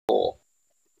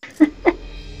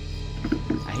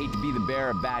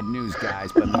bearer of bad news,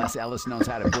 guys, but unless Ellis knows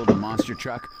how to build a monster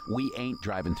truck, we ain't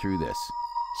driving through this.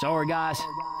 Sorry, guys.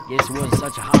 Guess it wasn't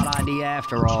such a hot idea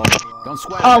after all. Don't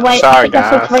sweat. Oh wait, Sorry, I think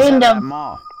that's guys. random.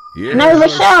 Yeah, No,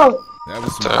 Michelle. that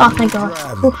was some Oh, thank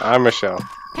God. Oof. I'm Michelle.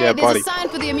 Hey, Yeah, there's buddy. a sign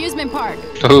for the amusement park.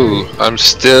 Ooh, I'm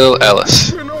still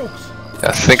Ellis.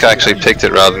 I think I actually picked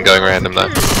it rather than going random though.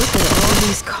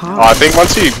 Oh, I think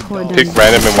once you pick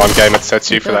random in one game, it sets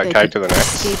you for that character the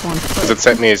next. Because it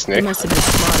set me as Nick.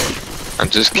 I'm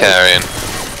just carrying.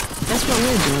 That's what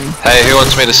we're doing. Hey, who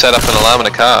wants me to set up an alarm in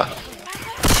a car?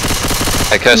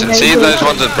 Hey Kirsten, see those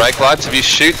ones with brake lights? If you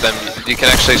shoot them, you can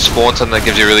actually spawn something that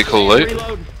gives you really cool loot.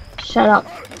 Shut up.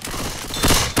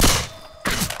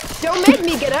 Don't make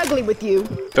me get ugly with you.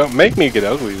 Don't make me get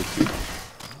ugly with you.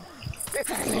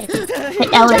 Hey,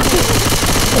 Alex.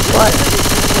 Guess what?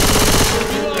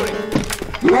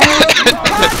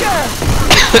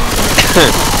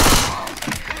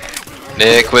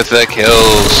 Nick with the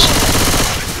kills.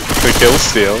 The kill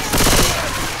steals.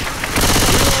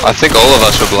 I think all of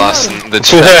us were blasting the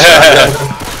chat.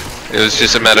 It was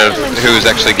just a matter of who was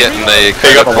actually getting the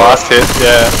He got the last hit,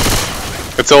 yeah.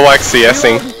 It's all like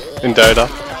CSing in Dota.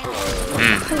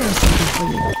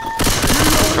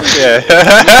 Yeah.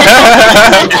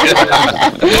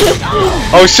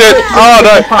 Oh shit! Oh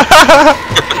no!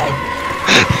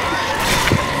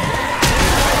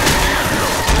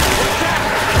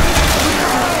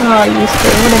 Oh, you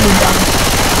screw.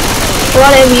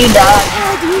 What have you done? What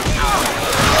have you done?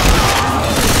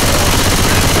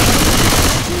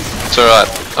 It's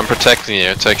alright, I'm protecting you,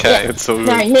 it's okay. It's all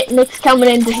No, good. Nick's coming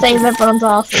in to save everyone's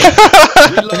ass.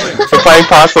 We're playing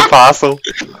pass the parcel.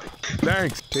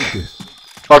 Thanks. Take this.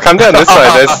 Oh, come down this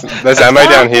way. There's ammo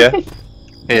down here,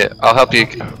 Here, I'll help you.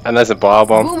 and there's a bar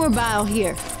bomb. Boomer bile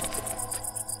here.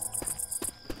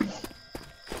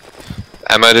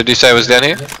 Ammo, did you say was down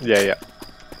here? Yeah, yeah.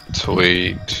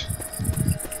 Sweet.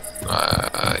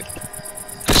 I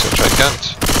guess I'll trade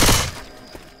guns.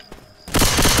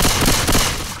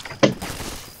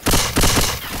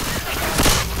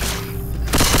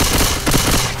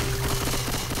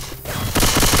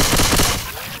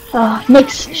 Oh,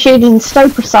 Nick's shooting so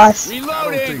precise. I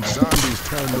don't think zombies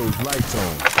turn those lights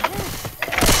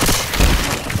on.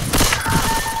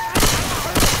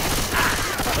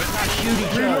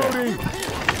 Reloading.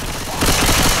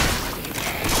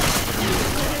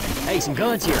 Hey, some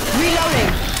guns here.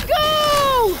 Reloading.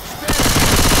 Go!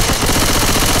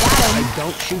 Hey,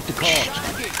 don't shoot the car.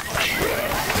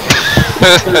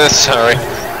 Sorry.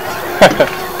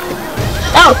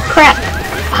 Oh, crap.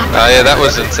 Oh yeah, that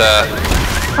wasn't,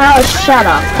 Oh, shut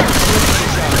up.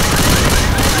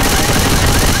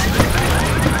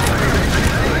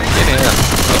 Get out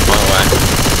of my way.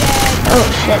 Oh,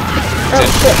 shit. Oh,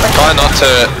 shit. Try not to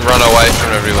run away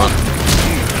from everyone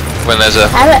when there's a...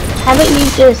 Haven't you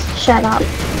just shut up?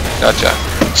 Gotcha.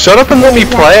 Shut up and let me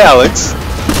play, Alex.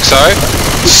 Sorry?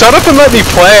 Shut up and let me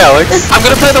play, Alex. I'm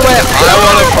gonna play the way I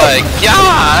wanna play.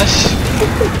 Gosh!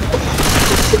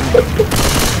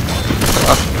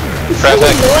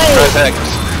 Protect, protect,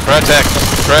 protect,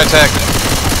 protect.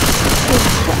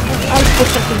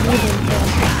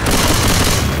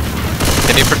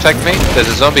 Can you protect me? There's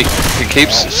a zombie who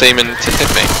keeps seeming to hit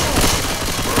me.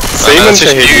 Semen to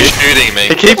hit you. Shooting me.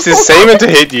 He keeps his semen to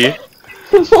hit you.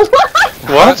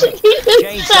 What?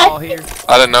 Chainsaw here.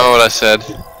 I don't know what I said.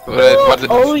 What did...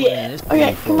 Oh yeah.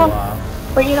 Okay, come on.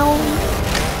 Bring it on.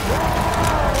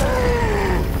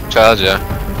 Charger.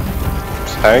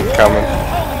 Tank coming.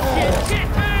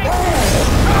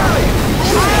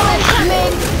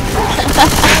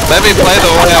 Let me play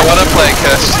the way I wanna play,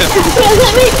 Kirsten. Yeah,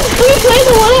 let me play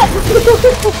the one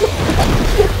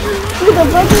with a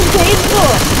broken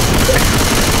chainsaw.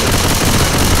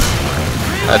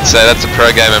 I'd say that's a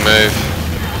pro gamer move.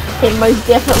 It most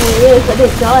definitely is. I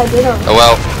didn't die, did I? Oh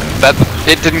well,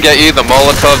 it didn't get you, the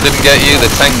Molotov didn't get you, the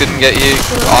tank didn't get you,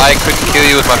 I couldn't kill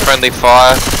you with my friendly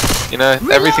fire. You know,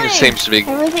 everything seems to be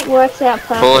Everything works out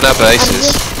perfect. pulling up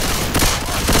aces.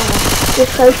 I'm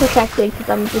just so protected because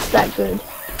I'm just that good.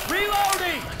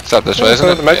 It's up this way, isn't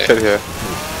There's it? a medkit here.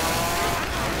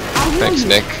 Thanks,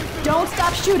 Nick. Don't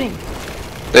stop shooting.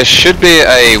 There should be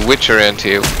a witch around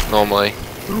here, normally.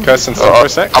 Kirsten, stop for a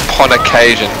sec. Upon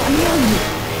occasion.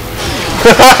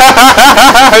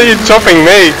 You're chopping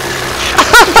me.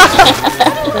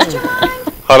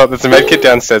 Hold up, there's a medkit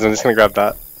downstairs. I'm just gonna grab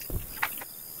that.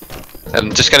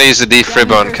 I'm just gonna use the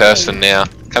defib on Kirsten now.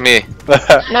 Come here.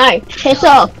 No, piss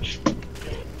off.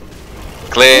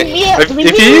 Clear. Yeah, If you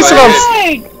use it on,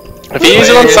 if you use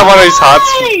it on someone whose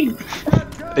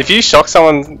heart's, if you shock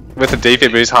someone with a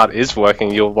defib whose heart is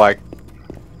working, you'll like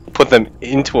put them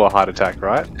into a heart attack,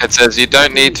 right? It says you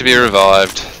don't need to be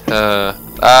revived. It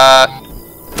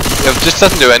just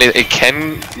doesn't do anything. It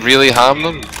can really harm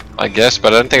them, I guess,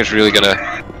 but I don't think it's really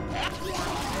gonna.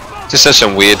 Just says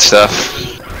some weird stuff.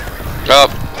 Oh,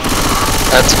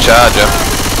 that's a charger.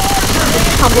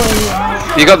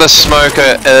 You got the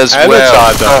smoker as And well.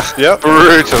 a charger. Yep.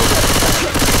 Brutal.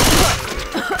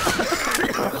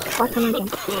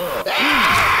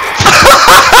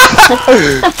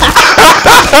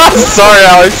 Sorry,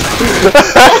 Alex.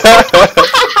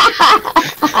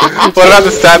 What about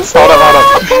the stats? Hold up.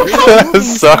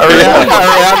 Sorry.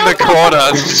 Around the corner,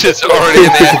 it's just already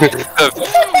in there.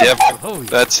 Yep,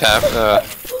 that's happened.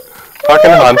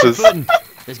 Fucking hunters.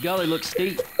 This gully looks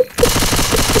steep.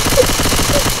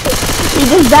 He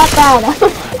just that bad.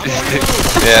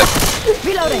 Yeah.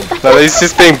 Reloading. No, he's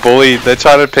just being bullied. They're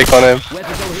trying to pick on him.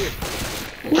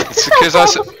 It's because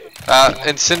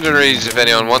incendiaries, if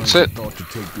anyone wants it. Thought to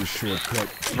take this shortcut.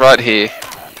 Right here.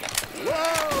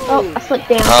 Oh, I slipped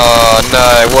down. Oh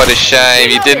no, what a shame.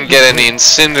 You didn't get any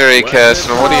incendiary,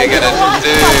 Kirsten. What are you gonna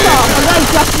do? I'm going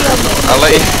to drop you over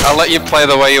there. I'll let you play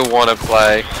the way you want to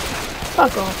play.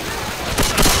 Fuck off.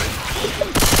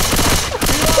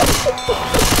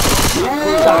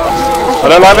 I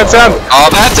don't like that sound. Oh,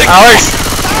 that's a Alex!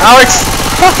 Alex!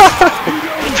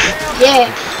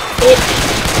 Yeah.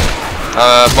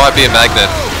 might be a magnet.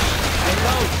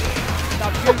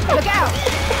 Look out.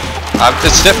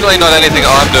 It's definitely not anything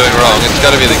I'm doing wrong. It's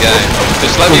got to be the game.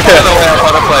 Just let me play the way I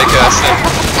want to play, Kirsten.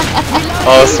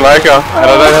 Oh, smoker. And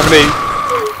I don't have any.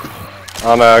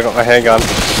 Oh no, I got my handgun.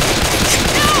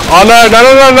 Oh no,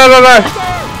 no.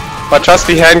 My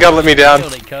trusty handgun let me down.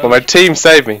 Well, my team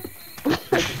saved me.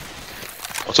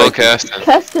 It's all Kirsten.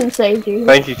 Kirsten saved you.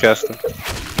 Thank you, Kirsten.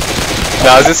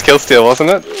 No, it was just kill steal, wasn't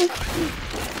it?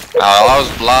 I was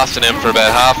blasting him for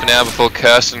about half an hour before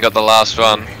Kirsten got the last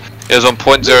run. It was on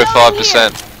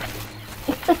 0.05%.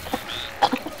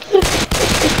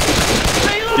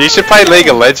 You should play League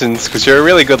of Legends because you're a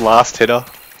really good last hitter.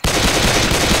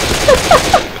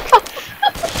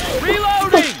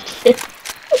 Reloading!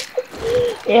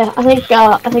 Yeah, I think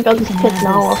I'll just piss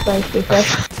Noel off those people.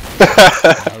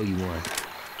 Oh, you would.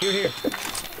 Here.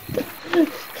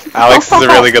 Alex is a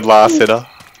really good last hitter.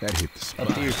 That hit the spot.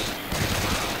 Up here.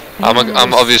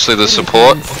 I'm obviously the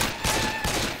support.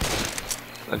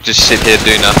 I just sit here,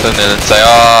 do nothing, and then say,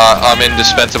 "Oh, I'm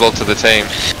indispensable to the team."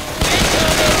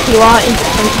 You are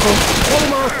indispensable.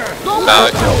 No.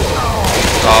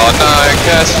 Oh no,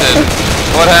 Kirsten!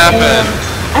 What happened?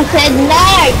 I said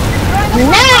no!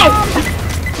 No!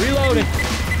 Reloading.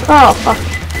 Oh, fuck.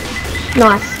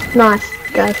 Nice,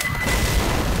 guys.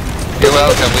 You're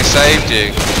welcome. We saved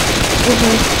you.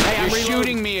 Hey, I'm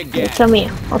shooting me again. Come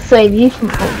here, I'll save you from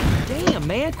home. Damn,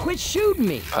 man, quit shooting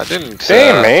me. I didn't.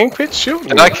 Damn, man, quit shooting.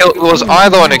 Did I kill? Was I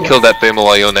the one who killed that boomer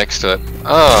while you're next to it?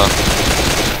 Oh.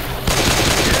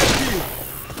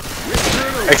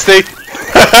 XD.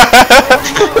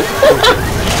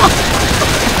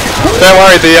 Don't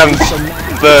worry,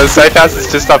 the safe house is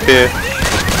just up here.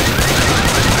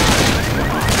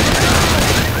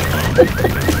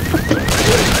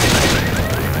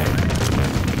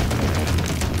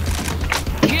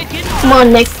 Come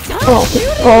on, Nick.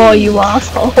 Oh, you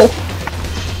asshole.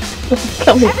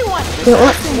 Come here. You know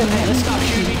what? Stop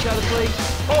shooting each other, please.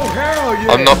 Oh hell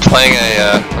yeah! I'm not playing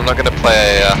I'm not gonna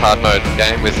play a hard mode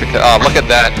game with the. Oh, look at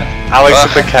that. Alex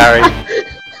with the carry.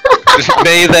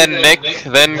 Me, then Nick,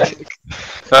 then.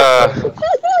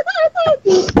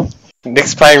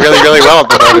 Nick's playing really well at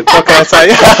the moment. What can I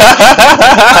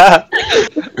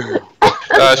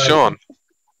say? Sean.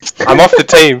 I'm off the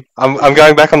team. I'm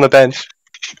going back on the bench.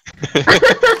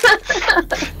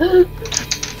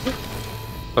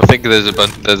 I think there's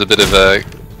a bit of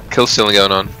kill stealing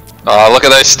going on. Oh, look at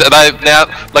those! Now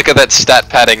look at that stat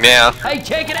padding now. Hey,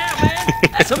 check it out, man.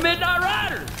 That's a Midnight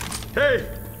Rider. Hey,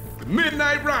 the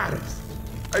Midnight Riders.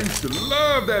 I used to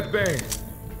love that band.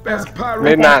 Best pirate.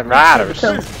 Midnight Riders.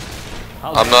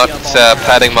 I'm not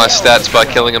padding my stats by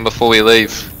killing him before we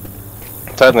leave.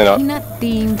 Totally not.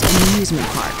 Peanut-themed amusement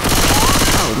park.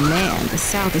 Oh man, the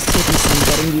South is taking some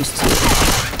getting used to.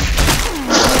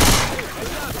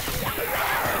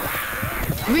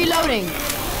 Reloading.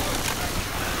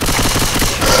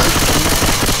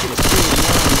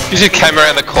 You just came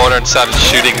around the corner and started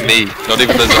shooting me, not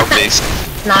even the zombies.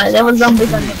 No, there were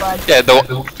zombies on the bud. Yeah,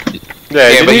 Yeah,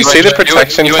 didn't but you see the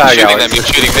protection you weren't tag, shooting Alex? them, you're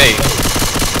shooting me.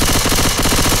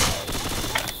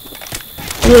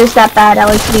 You're just that bad,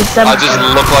 Alex. You need some. I just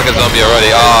look like a zombie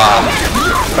already. Ah,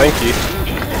 Thank you.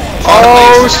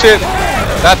 Oh shit!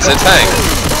 that's a tank.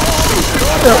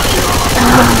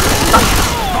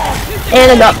 And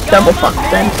I got double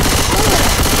fucked then.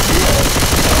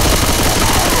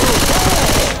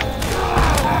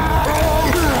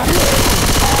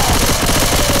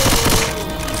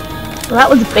 Well, that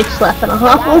was a bitch slap and a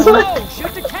half, wasn't it?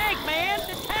 Shoot the tank, man!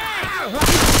 The tank!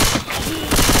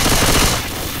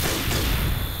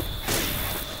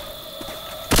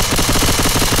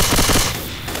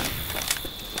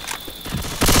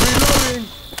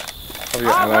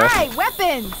 Reloading. All right,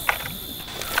 weapons.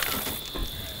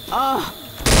 Oh,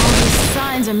 all these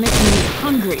signs are making me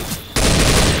hungry.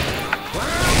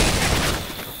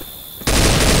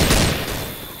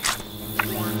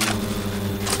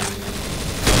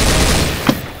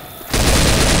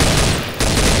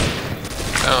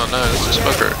 Oh no, this is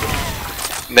Smoker.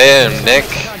 Damn, Nick.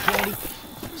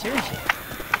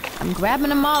 I'm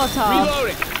grabbing a Molotov.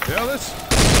 Reloading. Ellis,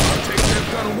 I'll take that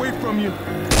gun away from you.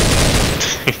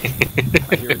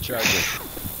 I hear a charger.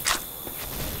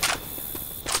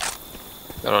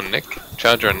 That on Nick?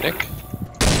 Charger on Nick?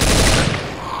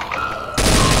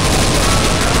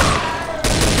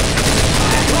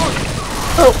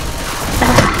 Oh.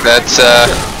 That's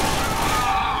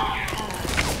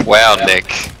wow,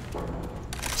 Nick.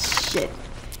 Shit.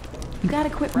 You gotta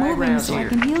quit moving so I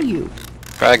can heal you.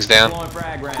 Frag's down.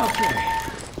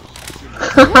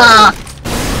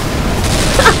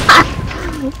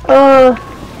 Oh,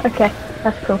 okay,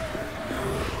 that's cool.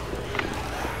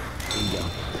 Here you go.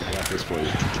 I got this for you.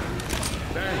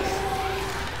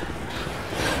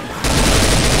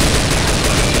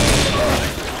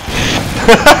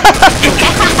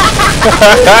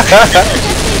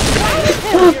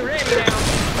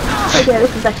 Okay,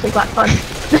 this is actually quite fun.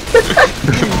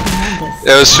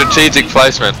 It was strategic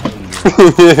placement.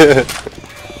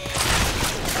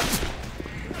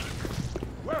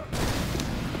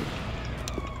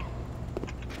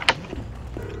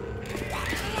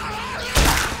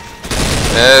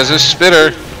 There's a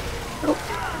spitter. I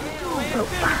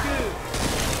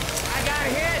got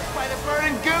hit by the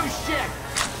burning goose shit!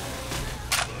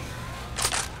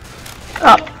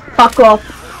 Oh, fuck off.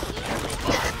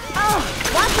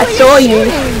 I saw you.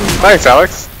 Thanks,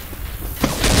 Alex.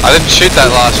 I didn't shoot that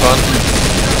last one.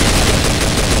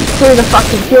 Through the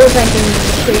fucking fuel tank in the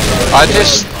street. I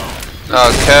just...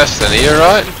 Oh, Kirsten, are you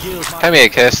alright? Come here,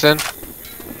 Kirsten.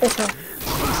 Okay.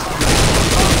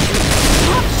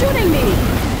 Stop shooting me.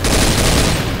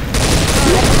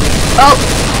 Oh,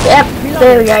 yep,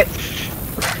 there we go.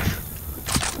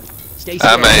 Stay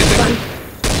still. Amazing.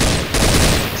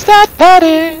 Start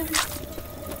partying!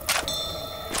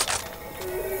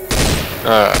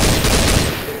 Alright.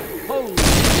 Holy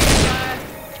God.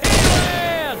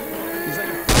 Candyland!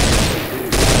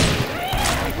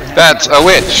 That's a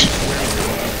witch!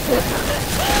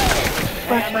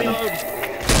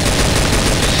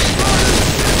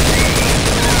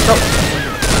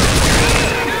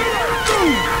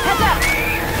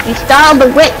 You startled the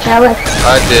witch, Alex.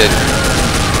 I did.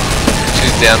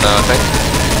 She's down now, I think.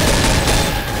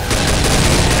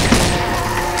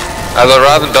 Although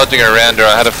rather than dodging around her,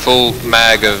 I had a full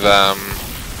mag of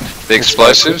the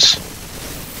explosives.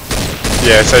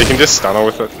 Yeah, so you can just stun her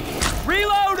with it.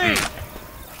 Reloading!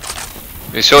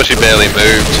 You saw she barely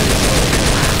moved.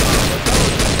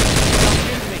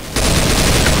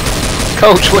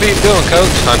 Coach, what are you doing,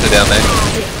 Coach? Hunter down there.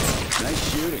 Nice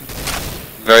shooting.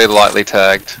 Very lightly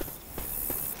tagged.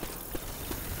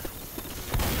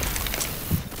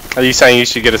 Are you saying you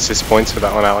should get assist points for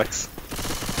that one, Alex?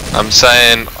 I'm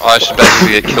saying I should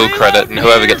basically get kill credit, and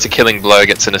whoever gets a killing blow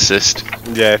gets an assist.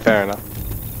 Yeah, fair enough.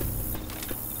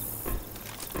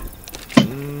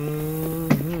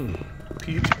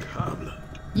 Peach cobbler.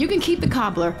 You can keep the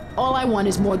cobbler. All I want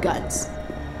is more guns.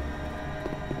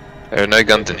 There are no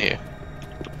guns in here.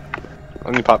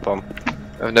 Only pipe bomb.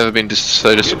 I've never been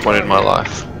so disappointed in my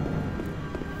life.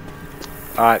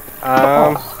 Alright,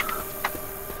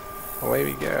 away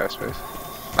we go, I suppose.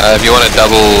 If you want a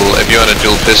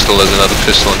dual pistol, there's another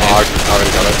pistol in Oh, here. I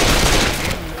already got it.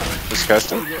 This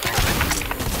Kirsten?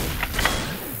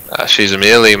 She's a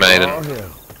melee maiden. Oh, hell.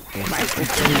 Right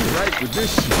with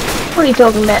this shit. What are you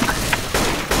talking about?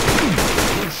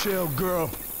 Shell girl,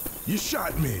 you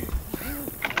shot me.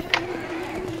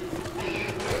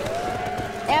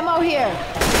 Ammo here.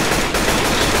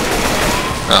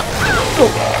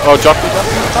 Oh, drop it.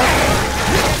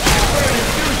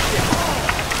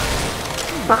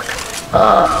 Fuck.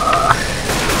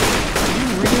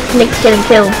 Nick's getting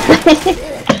killed.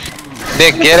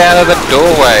 Nick, get out of the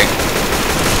doorway.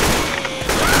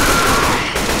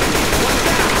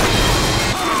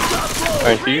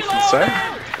 Thank you for the save.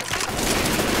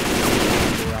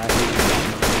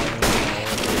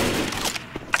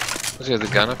 Does he have the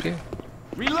gun up here?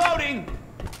 Reloading!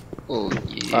 Oh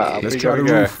yeah. Let's we try gotta the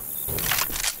go. roof.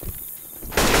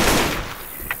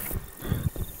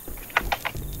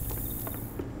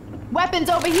 Weapons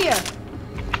over here.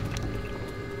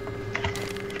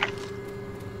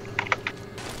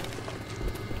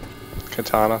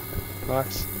 Katana.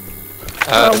 Nice.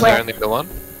 Is there only the one?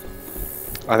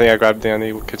 I think I grabbed the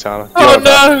only katana. Do you Oh want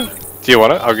that? no! Do you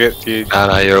want it? I'll get you.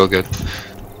 No, you're all good.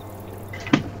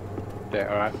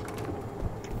 Yeah, alright.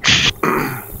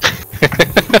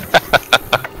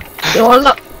 You want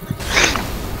look?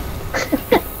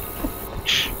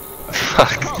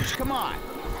 Coach, come on.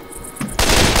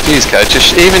 Jeez, coach,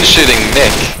 just even shooting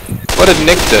Nick. What did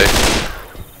Nick do?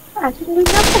 I didn't do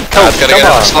nothing. Oh, it's gotta go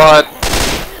down the slide.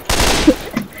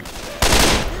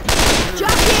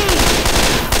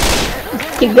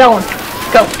 Keep going.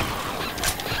 Go.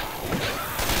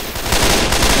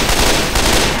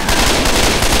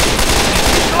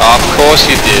 Oh, of course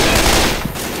you did.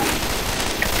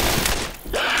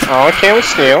 Oh, can't we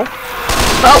steal?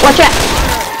 Oh, watch out.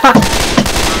 Huh.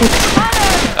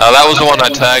 That was the one I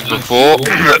tagged before.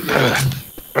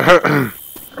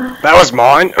 That was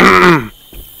mine.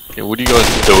 Yeah, what are you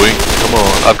guys doing? Come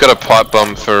on. I've got a pipe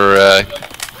bomb for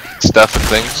stuff and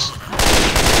things.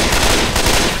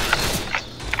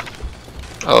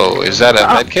 Oh, is that a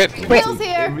medkit? Wheels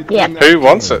here. Yeah. Who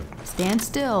wants it? Stand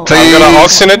still. I'm gonna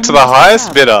auction it to the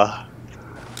highest bidder.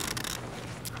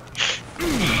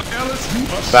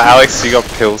 But Alex, you got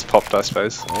pills popped, I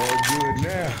suppose. All good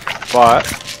now. But,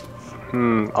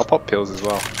 I'll pop pills as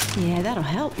well. Yeah, that'll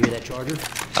help. Give me that charger.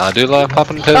 I do like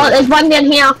popping Oh, pills. there's one down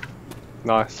here.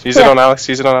 Nice. Use it on Alex.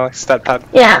 Use it on Alex. Stat pad.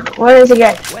 Yeah, where does it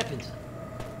go? Weapons.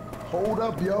 Hold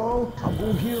up, y'all. I'm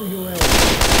gonna heal your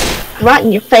ass. Right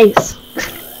in your face.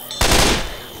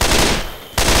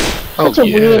 Oh, Such a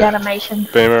weird yeah. animation.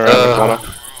 Boomer around the corner.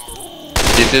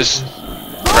 You just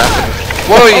rapid.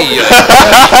 Whoa!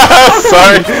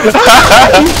 Sorry.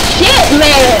 Shit,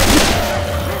 man!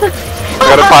 I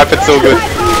got a pipe. It's all good.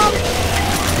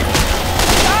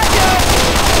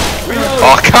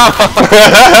 Oh, come on!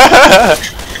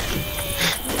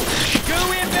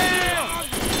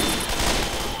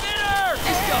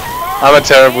 I'm a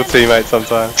terrible teammate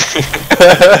sometimes.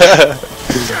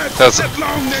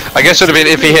 I guess it would have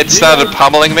been if he had started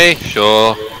pummeling me.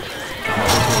 Sure.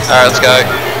 Alright, let's go.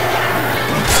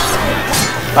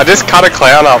 I just cut a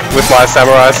clown up with my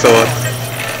samurai sword.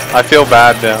 I feel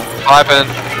bad now. Piping.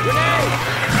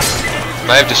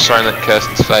 May have just thrown that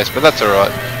Kirsten's face, but that's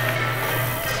alright.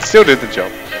 Still did the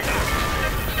job.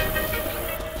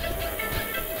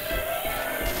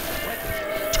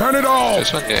 Turn it off.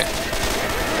 This one, yeah.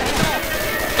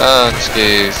 Done,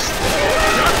 skis.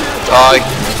 Die.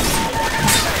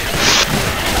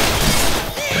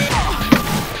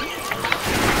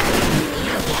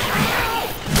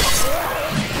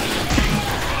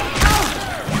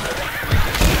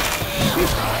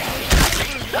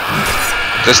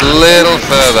 Just a little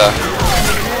further.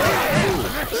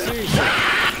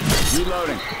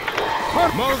 Reloading.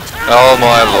 Oh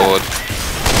my lord.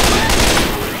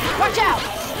 Watch out.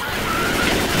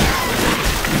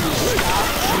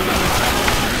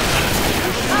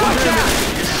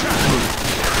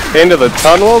 Into the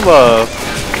tunnel of love.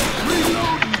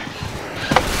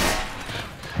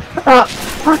 Fuck.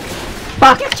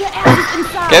 Fuck. Get your asses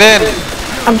inside. Get in!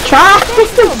 I'm trying.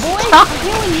 I'm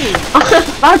healing you.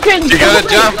 Fucking. You gotta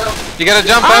jump! You gotta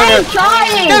jump I'm over!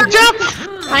 trying. You gotta jump!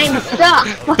 I'm stuck.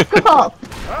 Fuck off.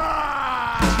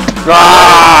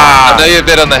 I know you're a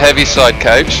bit on the heavy side,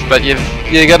 coach, but you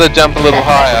gotta jump a little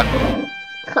higher.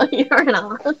 You're an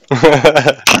ass.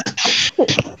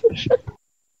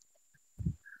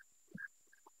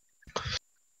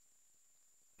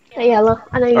 Yeah,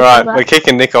 I know you Alright, that. we're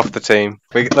kicking Nick off the team.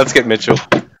 Let's get Mitchell.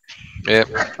 Yep.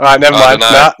 Alright, never I mind.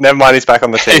 dunno. Nah, never mind, he's back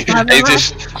on the team.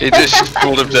 he just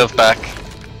pulled himself back.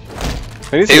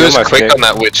 He was quick on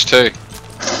that witch too.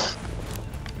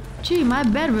 Gee, my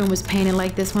bedroom was painted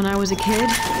like this when I was a kid.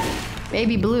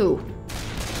 Baby blue.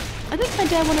 I think my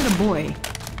dad wanted a boy.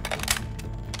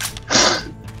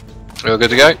 We're all good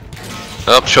to go?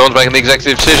 Oh, Sean's making the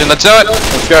executive decision. Let's do it!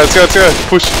 Let's go, let's go, let's go.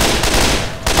 Push.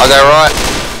 I'll go right.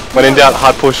 When in doubt,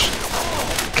 hard push.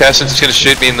 Kirsten's just gonna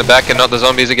shoot me in the back and not the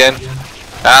zombies again.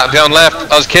 I'm going left.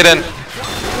 I was kidding.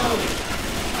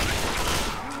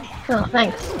 Oh,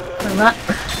 thanks for that.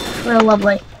 Real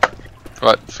lovely.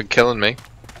 Right, for killing me.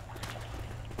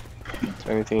 Is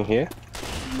there anything here?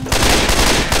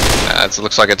 Nah, it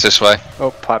looks like it's this way.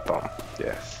 Oh, pipe bomb.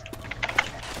 Yes.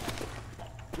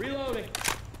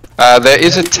 There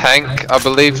is a tank, I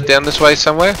believe, down this way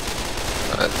somewhere.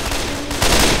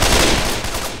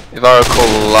 If I recall,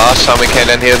 last time we came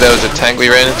down here, there was a tank we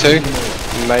ran into.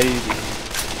 Maybe.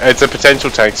 It's a potential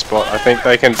tank spot. I think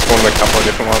they can spawn a couple of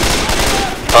different ones.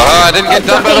 Oh, I didn't get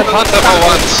done by the hunter for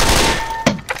once.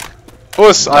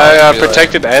 Puss, I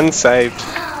protected and saved.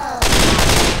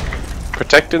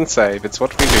 Protect and save, it's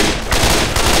what we do.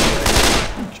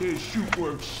 Can't shoot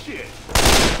worth shit.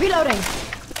 Reloading.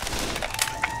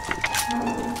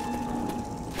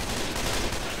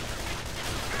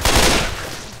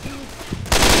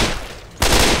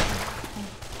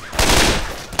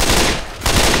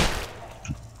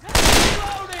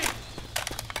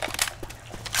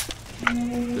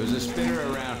 There's a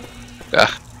spinner around.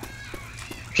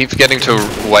 Keep getting to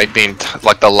wait being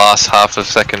like the last half a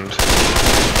second.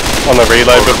 On the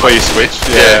reload before you switch?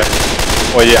 Yeah.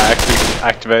 Or you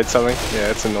activate something? Yeah,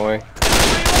 it's annoying.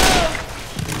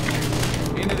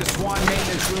 Into the Swan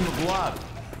maintenance room of love.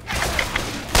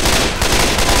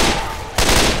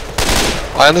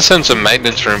 I understand it's a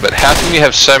maintenance room, but how can you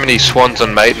have so many swans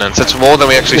on maintenance? It's more than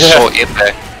we actually saw in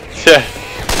there. Yeah.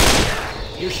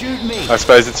 You're shooting me. I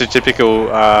suppose it's a typical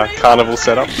carnival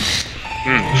setup.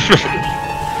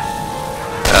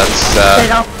 That's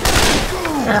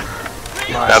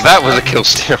now that was a kill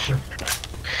steal.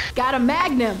 Got a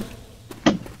magnum.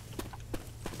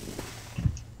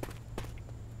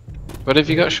 What have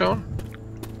you got, Sean?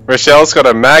 Rochelle's got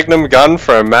a magnum gun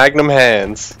for magnum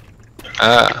hands.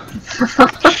 Ah.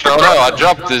 Oh no, I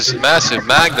dropped this massive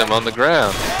magnum on the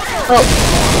ground.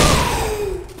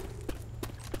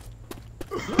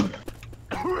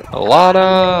 A lot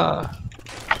of...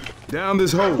 Down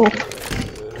this hole.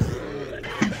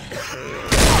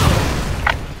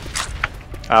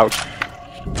 Ouch.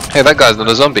 Hey, that guy's not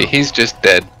a zombie, he's just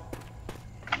dead.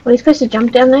 Are you supposed to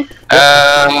jump down there?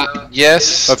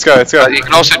 Yes. Let's go, let's go. You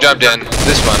can also jump down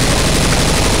this one.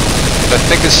 I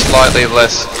think it's slightly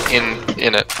less in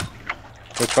it.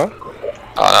 Which one?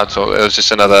 Oh, no, it's all, it was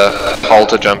just another hole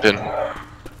to jump in.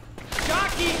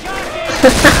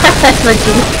 That's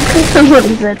what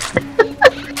he said.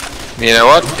 You know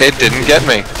what? It didn't get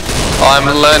me. I'm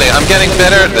learning. I'm getting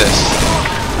better at this.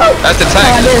 That's a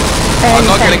tank. I'm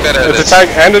not getting better at It's a this. tank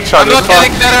and a charger. I'm not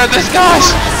getting better at this,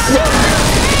 guys!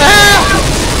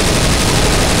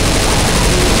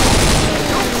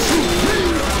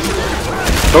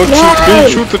 Don't shoot me,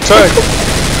 shoot the tank!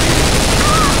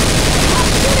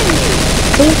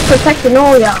 He's protecting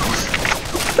all y'all.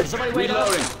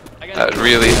 Reloading. That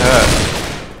really hurt.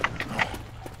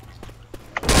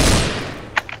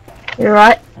 You're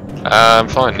right. I'm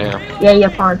fine now. Yeah,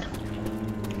 you're fine.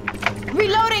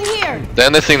 Reloading here. The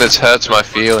only thing that hurts my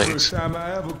feelings. First time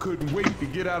I ever couldn't wait to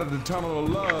get out of the tunnel of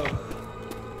love.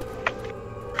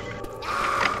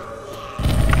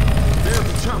 There's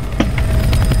the chump.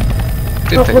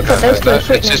 Didn't think look at about those that.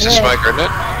 two It's just a shooting smoker, isn't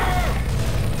it?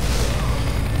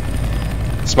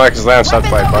 Smoker's lounge, start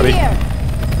play, buddy.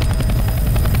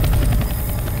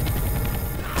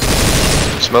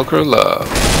 Smoker of love.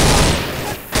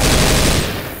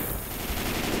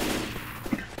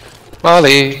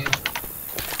 Molly.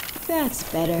 That's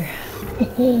better.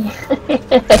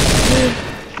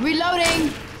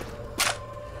 Reloading.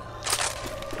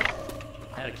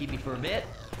 That'll keep me for a bit.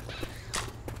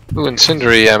 Ooh,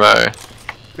 incendiary ammo.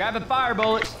 Grabbing fire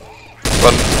bullets.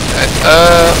 One.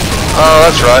 Oh,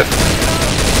 that's right.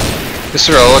 This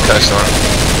is a roller coaster one.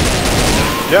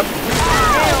 Yep.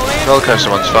 Roller coaster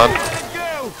one's fun.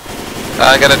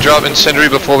 I'm gonna drop incendiary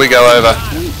before we go over.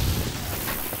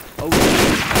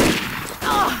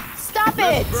 Stop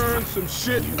it. Burn some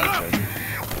shit up.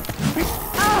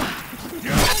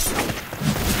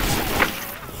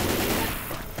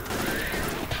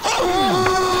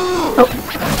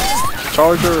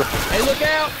 Charger. Hey, look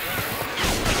out!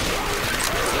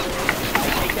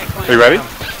 Are you ready?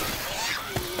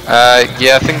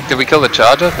 Yeah, I think, did we kill the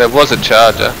charger? There was a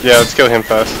charger. Yeah, let's kill him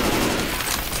first.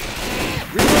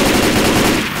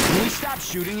 Can we stop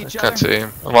shooting each other? Can't see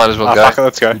him. I might as well Ah, go. fuck it,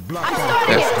 let's go.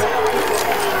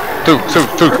 Two.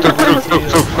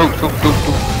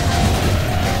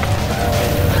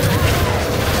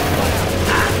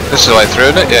 This is the way through,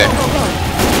 isn't it? Yeah.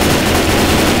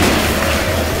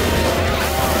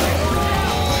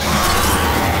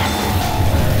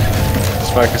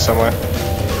 Smoker somewhere.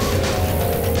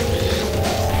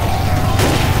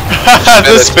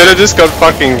 The spinner just got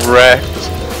fucking wrecked.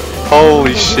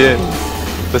 Holy shit.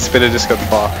 The spinner just got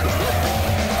fucked.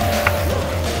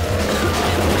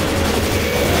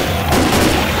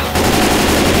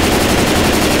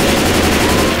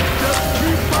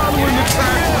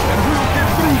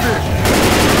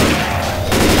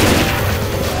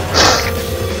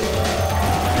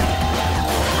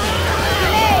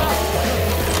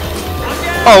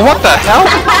 Oh, what the hell?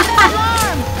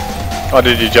 Oh,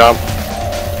 did you jump?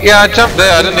 Yeah, I jumped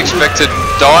there. I didn't expect it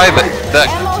die, but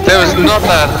there was not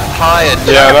that high a jump.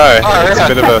 Yeah, I know. Oh, It's yeah. a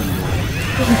bit of a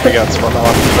big out spot, that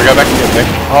one. We'll go back again, Nick.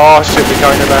 Oh shit, we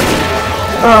can't go back.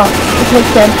 Oh, it's Nick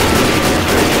dead.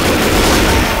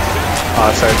 Ah,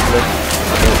 so it's Nick.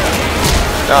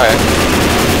 Oh,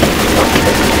 yeah.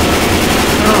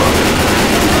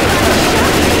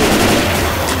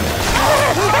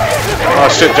 Oh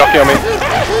shit, jockey on me.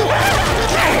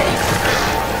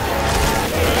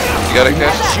 You got it,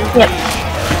 Cass? Yep.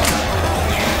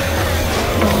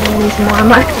 Oh, there's more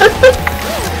ammo.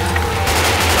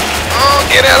 Oh,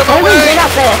 get out of my How do we way! get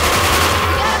up there?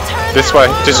 This way.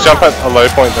 Just jump at a low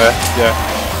point there. Yeah,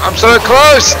 I'm so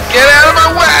close! Get out of my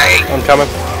way! I'm coming.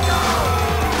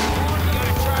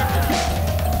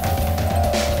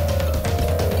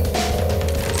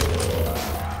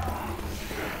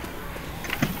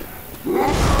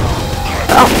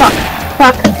 Oh, fuck.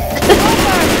 Fuck.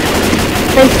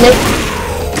 Thanks, Nick.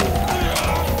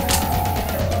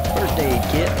 First aid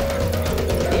kit.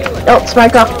 Oh,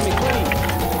 smoke off.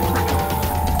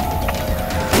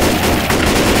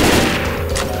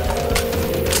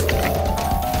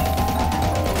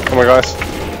 Come on, guys.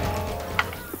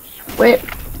 Wait.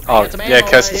 Oh, yeah,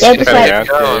 Cass is Yeah, turning just around.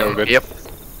 like- Yeah, you're good. Yep.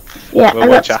 Yeah, I We'll got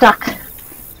watch out. stuck.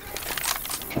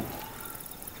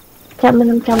 Coming,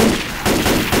 I'm coming.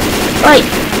 Wait!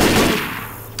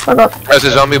 Hold on. There's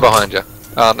a zombie behind you.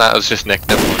 Oh, no, it was just Nick.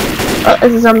 Never mind. Oh,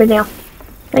 there's a zombie now.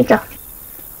 Thank you.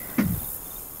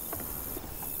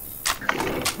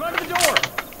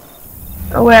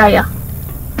 Oh, where are you?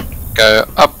 Go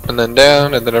up and then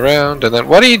down and then around and then.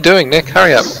 What are you doing, Nick?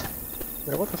 Hurry up.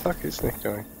 Yeah, what the fuck is Nick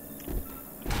doing?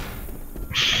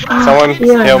 Someone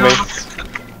you're heal me, nice.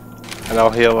 and I'll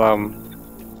heal,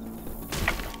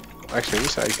 actually, you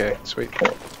say okay, sweet.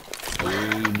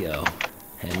 There you go.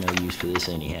 Had no use for this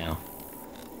anyhow.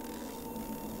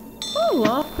 Ooh,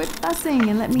 well, quit fussing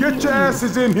and let me Get heal your you.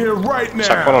 asses in here right now.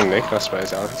 Chuck one on Nick, I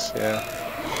suppose, Alex, yeah.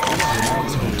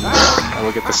 And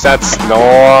we'll get the stats,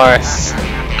 nice!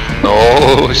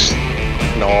 No.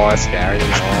 Nice, Gary,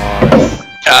 nice.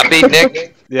 Beat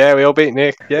Nick. Yeah, we all beat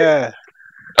Nick, yeah.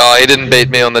 Oh, he didn't beat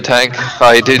me on the tank.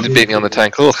 Oh, he did beat me on the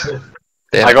tank. Ugh.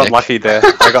 Damn I got Nick. lucky there,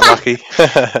 I got lucky.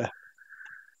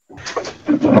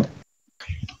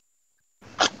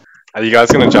 Are you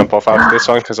guys gonna jump off after this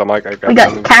one? Because I might go grab We got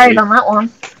something to carried eat. on that one.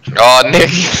 Oh, Nick.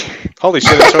 Holy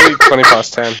shit, it's already 20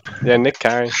 past 10. Yeah, Nick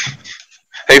carrying.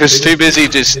 He was too busy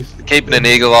just keeping an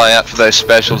eagle eye out for those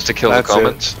specials to kill That's the it.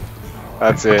 comments.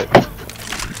 That's it.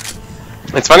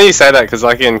 It's funny you say that, because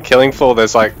like in Killing Floor,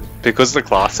 there's like, because of the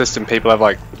class system, people have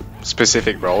like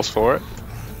specific roles for it.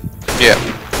 Yeah.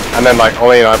 And then like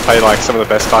Ollie and I play like some of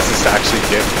the best classes to actually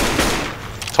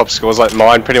get top scores. Like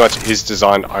mine pretty much is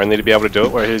designed only to be able to do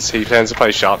it, whereas he tends to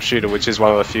play sharpshooter, which is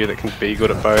one of the few that can be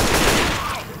good at both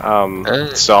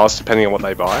styles depending on what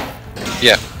they buy.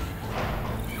 Yeah.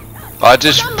 I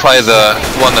just play the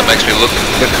one that makes me look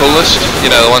the coolest. You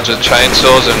know, the ones with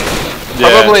chainsaws and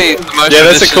probably the most. Yeah,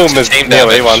 that's a cool resistant to team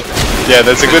melee damage. one. Yeah,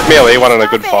 there's a good melee one and a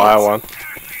good fire one.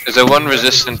 Is there one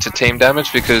resistant to team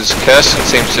damage? Because Kirsten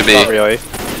seems to be. Not really.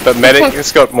 But Medic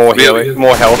has got more healing,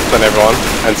 more health than everyone,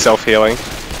 and self-healing.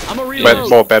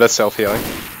 More better self-healing.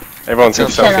 Everyone's got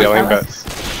self-healing, but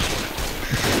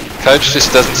Coach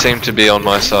just doesn't seem to be on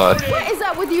my side. What is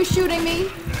up with you shooting me?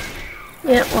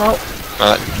 Yeah, well,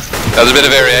 Right. There was a bit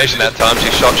of variation that time. She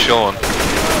shot Sean.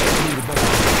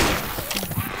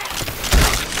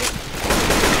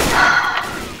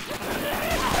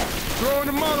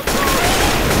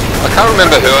 I can't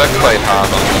remember who I played hard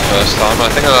on the first time. I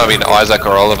think I mean Isaac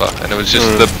or Oliver, and it was just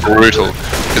the brutal.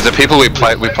 Because the people we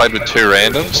played with two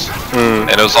randoms, and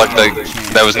it was like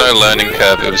there was no learning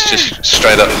curve. It was just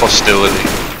straight up hostility.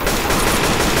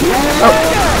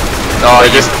 oh, he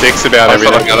just dicks about I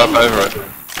thought I everything. got up over it.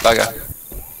 Bugger.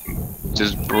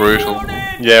 Just brutal.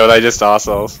 Yeah, well, they just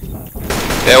arseholes.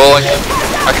 Yeah, well,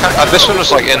 like, this one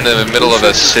was like in the middle of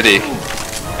a city,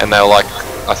 and they were like,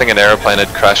 I think an aeroplane had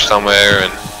crashed somewhere,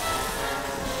 and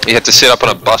you had to sit up on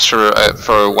a bus for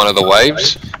one of the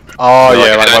waves. Oh Like,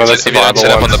 yeah, like one of the if you don't survival sit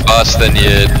up on ones. the bus, then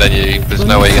there's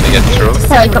no way you're gonna get through it.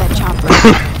 helicopter.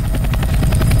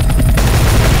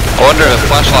 I wonder if a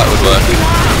flashlight would work.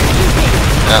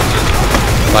 Yeah.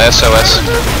 My SOS.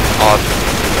 Oh,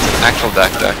 actual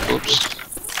DAC. Oops.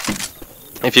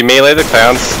 If you melee the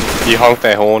clowns, you honk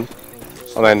their horn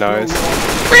on their nose.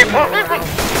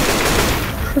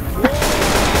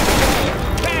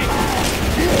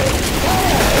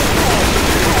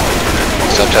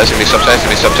 Stop chasing me, stop chasing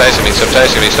me, stop chasing me, stop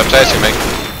chasing me, stop chasing me.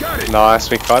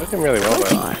 Nice, we kited him really well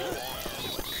though.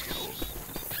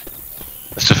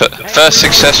 It's the first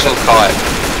successful kite.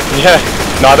 Yeah,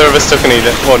 Neither of us took any.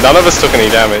 Well, none of us took any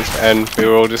damage, and we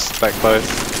were all just that close.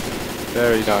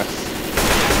 Very nice.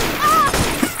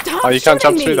 Oh, you can't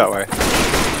jump through that way.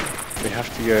 We have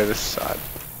to go this side.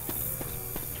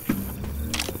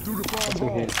 What's in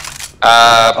here?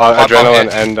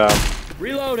 Adrenaline and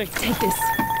Reloading. Take this.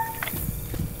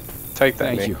 take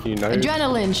that, Thank Nick. You know.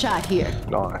 Adrenaline shot here.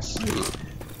 Nice.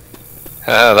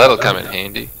 That'll come in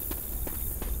handy.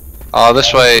 Oh,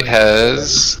 this way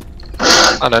has.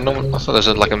 I don't know. I thought there was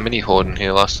like a mini horde in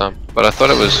here last time, but I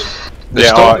thought it was.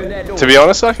 Yeah. To be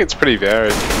honest, like it's pretty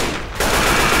varied.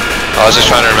 I was just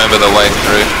trying to remember the way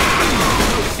through.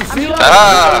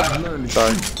 Ah!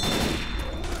 Sorry.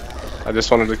 I just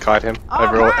wanted to kite him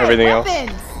over everything else.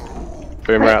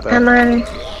 Boomer out there.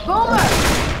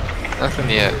 Nothing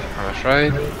yet, I'm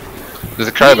afraid. There's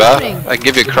a crowbar. I can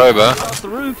give you a crowbar.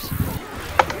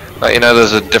 But you know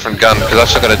there's a different gun, because I've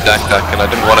still got a DAC and I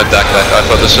didn't want a DAC. I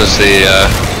thought this was the...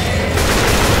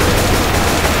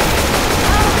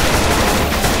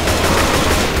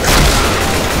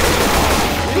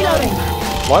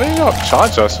 Why did he not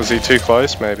charge us? Was he too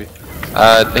close, maybe?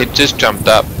 He just jumped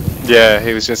up. Yeah,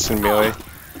 he was just in melee.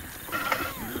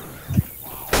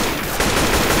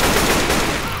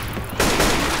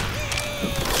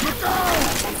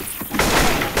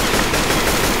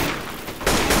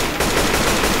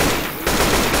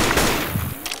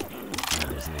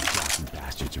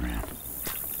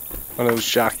 One of those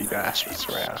jockey bastards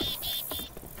around.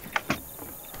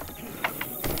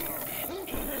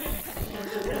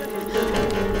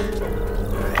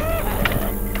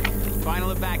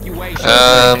 Final evacuation.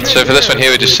 So for this one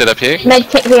here, we just sit up here. Med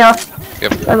kit here.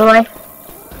 Yep. By the way.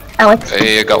 Alex,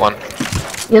 You got one.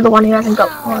 you're the one who hasn't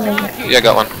got one. Yeah,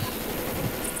 got one.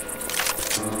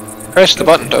 Press the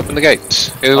button to open the gates.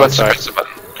 Who wants to press the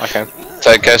button? Okay.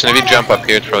 So, Carson, if you jump up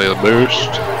here, it's probably a boost.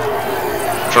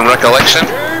 From recollection.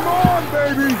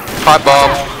 Pipe bomb.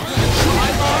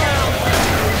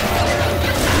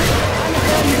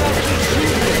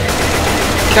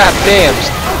 God damn.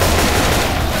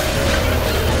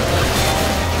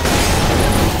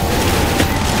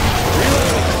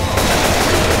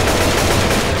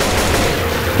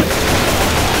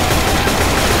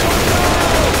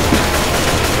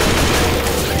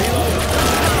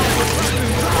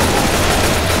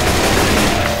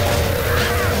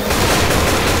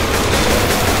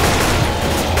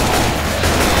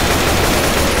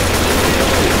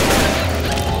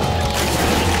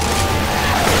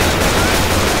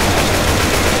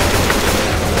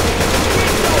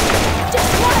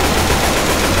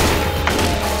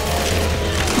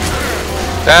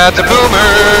 That's a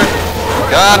boomer!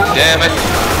 God damn it!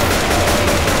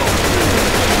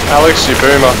 Alex, you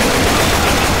boomer.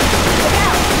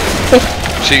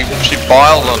 She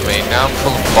biled on me, now I'm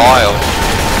full of bile.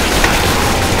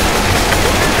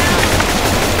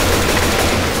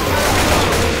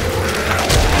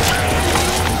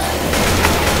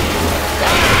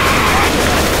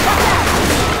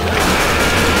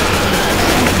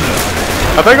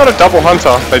 Have they got a double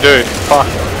hunter? They do. Fuck.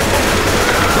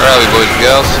 Where are we, boys and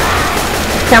girls?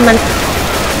 Coming.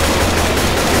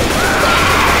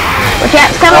 Watch out,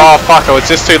 it's coming. Oh fuck, I was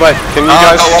just too late. Can you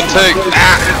guys... I want to.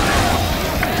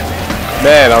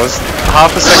 Man, I was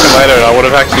half a second later and I would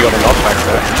have actually got a knockback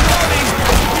there.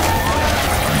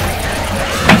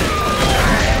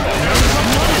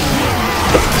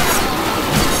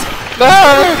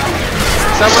 No!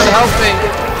 Someone help me!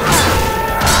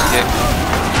 Yeah.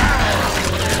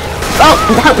 Oh,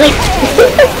 help me.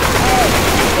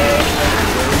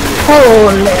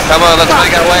 Holy. Come on, let's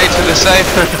make our way to the safe.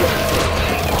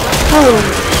 Holy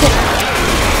shit.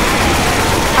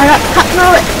 I got cut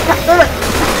through it. Cut through it.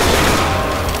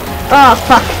 Oh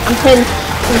fuck. I'm pinned.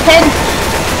 I'm pinned.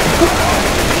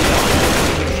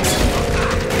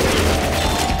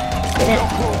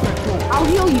 I'll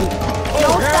heal you.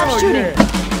 Don't stop shooting.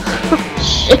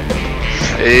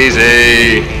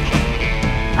 Easy.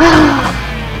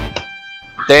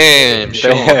 Damn,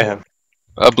 Sean. Damn.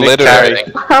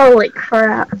 Obliterating. Holy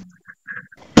crap.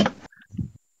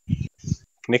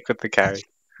 Nick with the carry.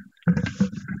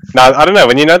 No, I don't know,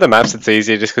 when you know the maps it's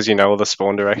easier just because you know all the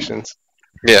spawn directions.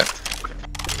 Yeah.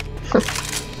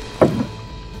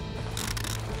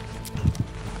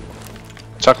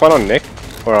 Chuck one on Nick?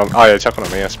 Or on... Oh yeah, chuck one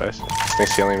on me I suppose.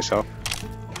 Nick's healing himself.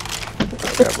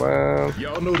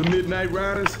 Y'all know the Midnight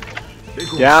Riders?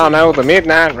 Yeah, I know the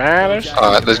Midnight Riders.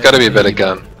 Alright, there's gotta be a better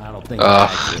gun. I don't think I'm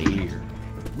actually here.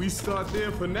 We start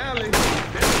their finale.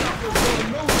 That chopper's gonna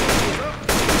know something's up.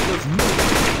 Because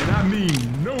nobody, and I mean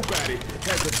nobody,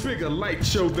 has a bigger light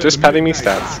show than Just the padding me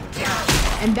Midnight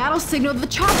stats. And that'll signal the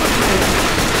chopper pilot.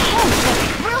 Oh,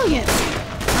 that's brilliant.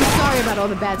 Sorry about all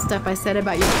the bad stuff I said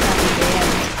about your crappy band.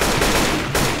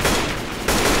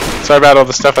 Sorry about all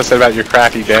the stuff I said about your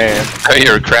crappy band. Oh,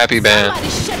 you're a crappy band.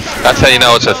 That's how you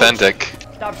know it's authentic.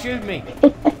 Stop shooting me.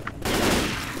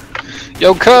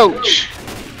 Yo, coach!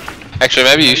 Actually,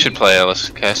 maybe you should play Ellis,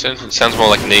 Caston. It sounds more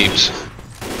like Neebs.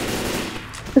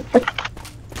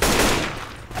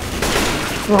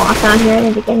 Well, I can't hear any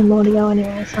of the game audio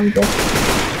anyway, so I'm good.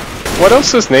 What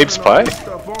else does Neebs play?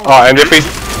 Oh, and if we...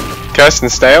 Kirsten,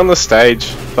 stay on the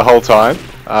stage the whole time.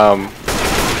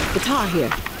 Guitar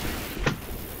here.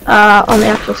 On the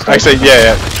actual stage. Actually,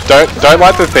 yeah. Don't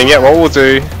light the thing yet. What we'll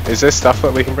do... Is there stuff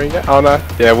that we can bring yet? Oh, no.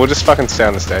 Yeah, we'll just fucking stay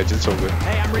on the stage. It's all good.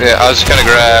 Yeah, I was just gonna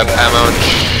grab ammo and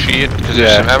shit, because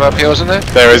there's some ammo pills in there.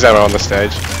 There is ammo on the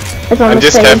stage. It's on And the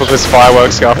just stage. careful because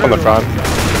fireworks go off on the front.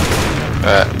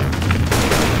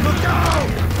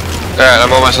 Alright,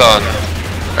 I'm almost on.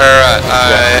 Alright,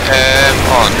 I am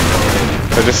on.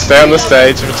 So just stay on the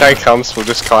stage. If a tank comes, we'll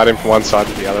just kite him from one side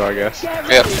to the other, I guess.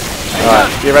 Yep.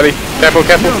 Alright, you ready? Careful,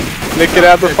 careful. Nick, get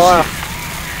out of the fire.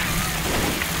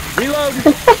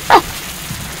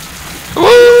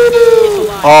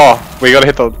 Oh, we gotta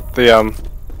hit the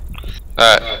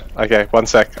Alright. Okay, 1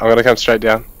 sec. I'm gonna come straight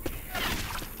down.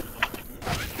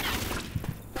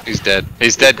 He's dead.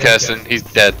 He's dead, Kirsten. He's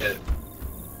dead.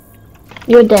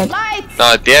 You're dead.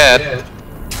 Not dead.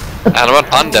 And I'm not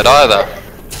undead either.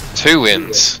 2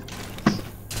 wins.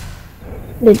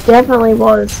 It definitely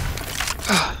was.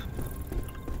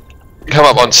 Come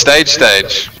up on stage.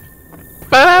 Right.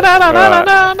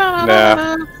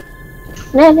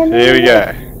 Now, here we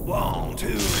go.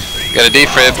 Got a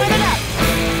defib.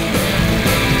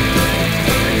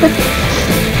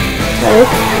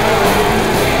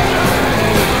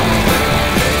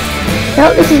 No,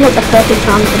 this is what the perfect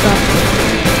time is about.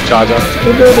 Charger.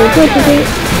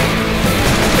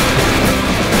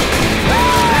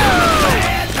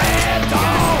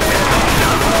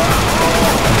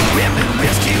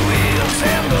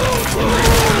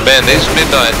 Man, these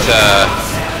midnight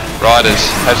riders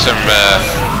have some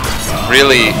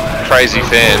really crazy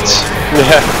fans.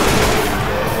 Yeah.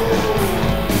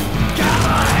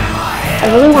 I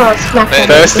really want to smack Man,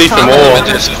 them. Thirsty for more.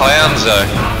 They're just clowns though.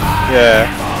 Yeah.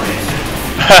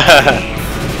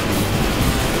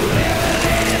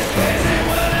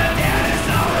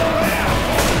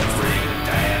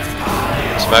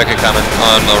 Smoker coming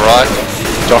on the right.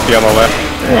 Jockey on the left.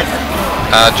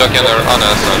 Jockey on the... Oh no,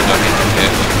 it's not a jockey.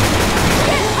 Yeah.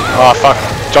 Oh fuck.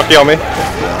 Jockey on me.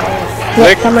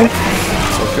 Nick. Coming.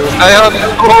 Hey, Oh,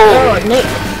 Nick.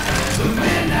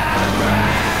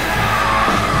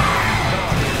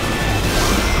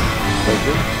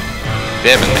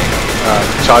 Damn it, Nick.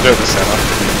 Charger at the center.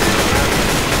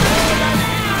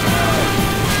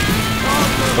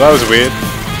 Well, that was weird.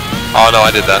 Oh no,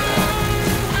 I did that.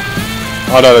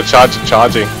 Oh no, the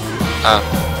charging.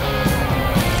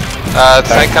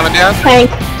 Tank coming down.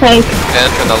 Tank. And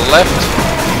to the left.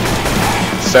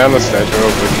 Stay on the stage, we're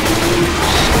all good.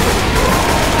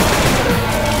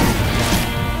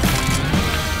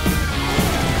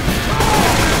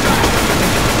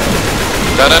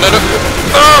 No.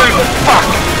 Oh, fuck!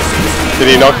 Did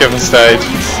he knock you off the stage?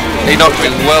 He knocked me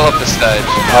well off the stage.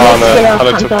 Oh no, Yeah, I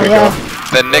took I'm quick sorry, off.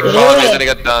 Then Nick followed me, then he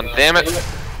got done. Damn it.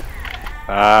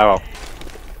 Ah, well.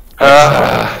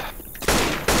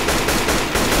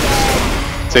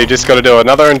 So you just got to do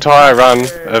another entire run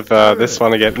of this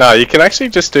one again. No, you can actually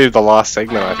just do the last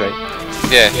segment, I think.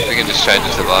 Yeah, we can just change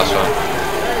it to the last one.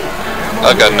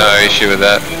 I've got no issue with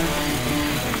that.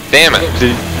 Damn it.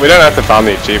 We don't have to farm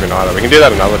the achievement either. We can do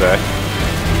that another day.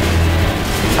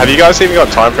 Have you guys even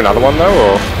got time for another one though,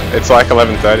 or it's like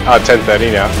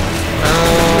 10:30 now?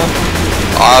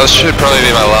 Oh, this should probably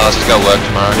be my last. I've got work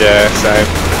tomorrow. Yeah, same.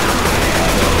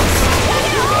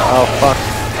 Oh fuck.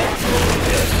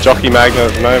 Jockey magnet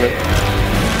at the moment.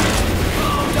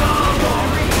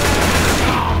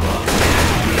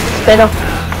 It's better.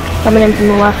 Coming in from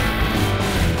the left.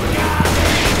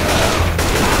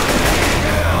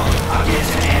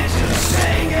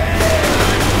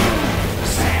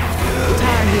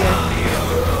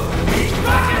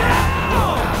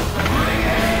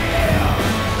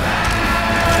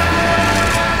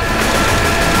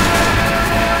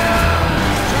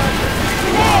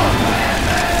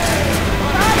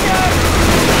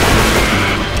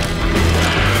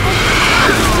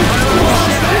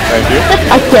 Thank you.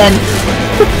 Again.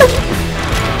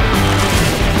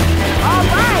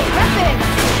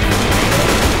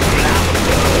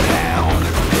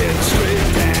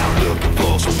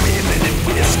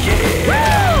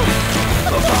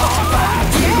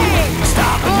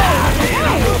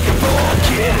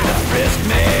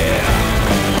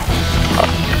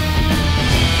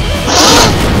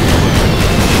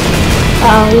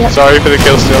 Yep. Sorry for the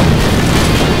kill steal.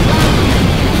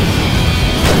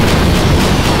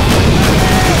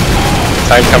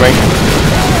 Tank coming.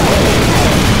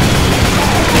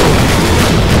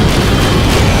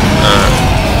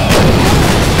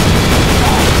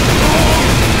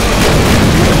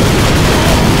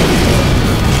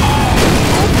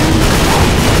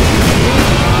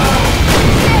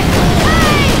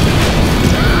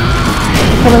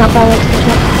 Coming up, Alex.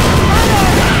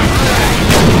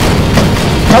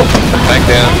 Tank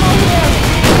down.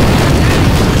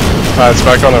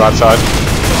 Smoker on the right side.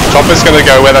 Chopper's gonna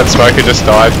go where that smoker just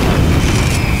died.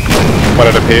 When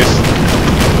it appears.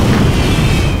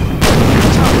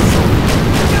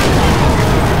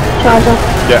 Charger.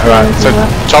 Yeah, right. So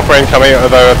chopper incoming,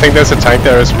 although I think there's a tank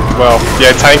there as well.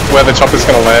 Yeah, tank where the chopper's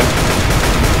gonna land.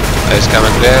 He's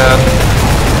coming down.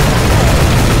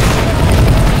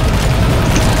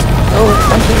 Oh,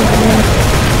 thank you.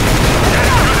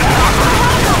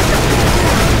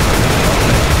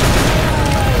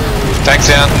 Tank's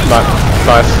down.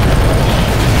 Nice.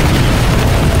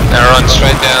 Now run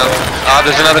straight down. Ah,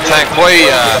 there's another tank. Boy,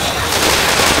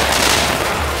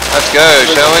 let's go,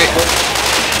 shall we?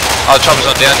 Oh, the chopper's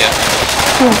not down yet.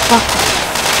 Oh, fuck.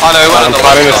 Oh no, he went on I'm the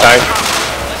fighting the left side. tank.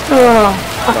 Oh,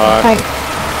 fucking tank.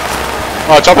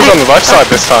 Oh, chopper's on the left side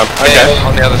this time. Okay. Yeah,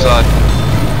 on the other side.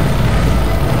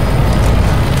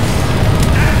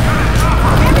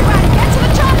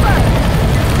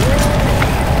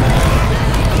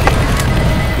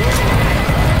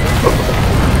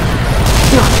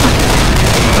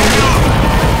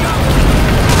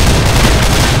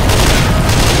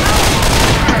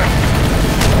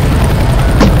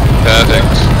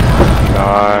 Perfect.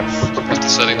 Nice. After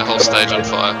setting the whole stage on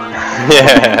fire.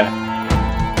 Yeah.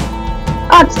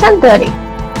 Oh, it's 10:30.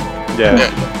 Yeah.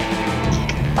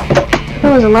 It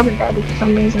was 11:30 for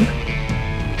some reason.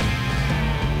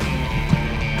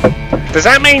 Does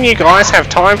that mean you guys have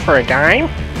time for a game?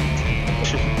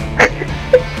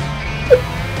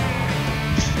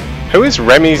 Who is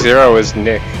Remy Zero as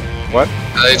Nick? What?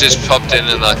 They just popped in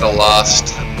like the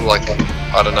last, like,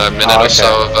 I don't know, minute Oh, or okay.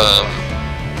 so of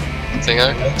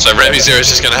thingo. So Remy Zero is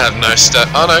just gonna have no stat.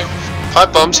 Oh no,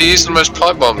 pipe bombs. He used the most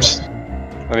pipe bombs.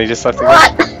 And he just left the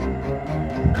What?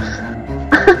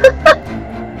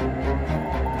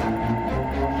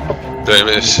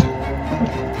 Boomers.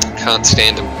 Can't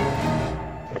stand him.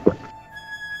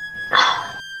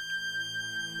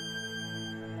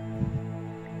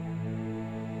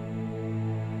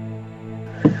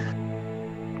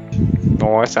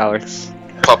 Nice, Alex.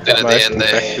 Popped in at the Nice end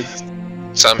there.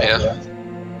 infected. Somehow.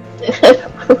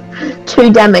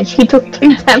 2 damage. He took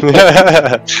 2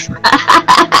 damage.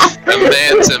 The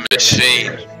man's a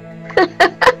machine.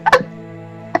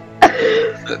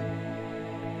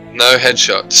 No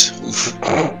headshots. Oof.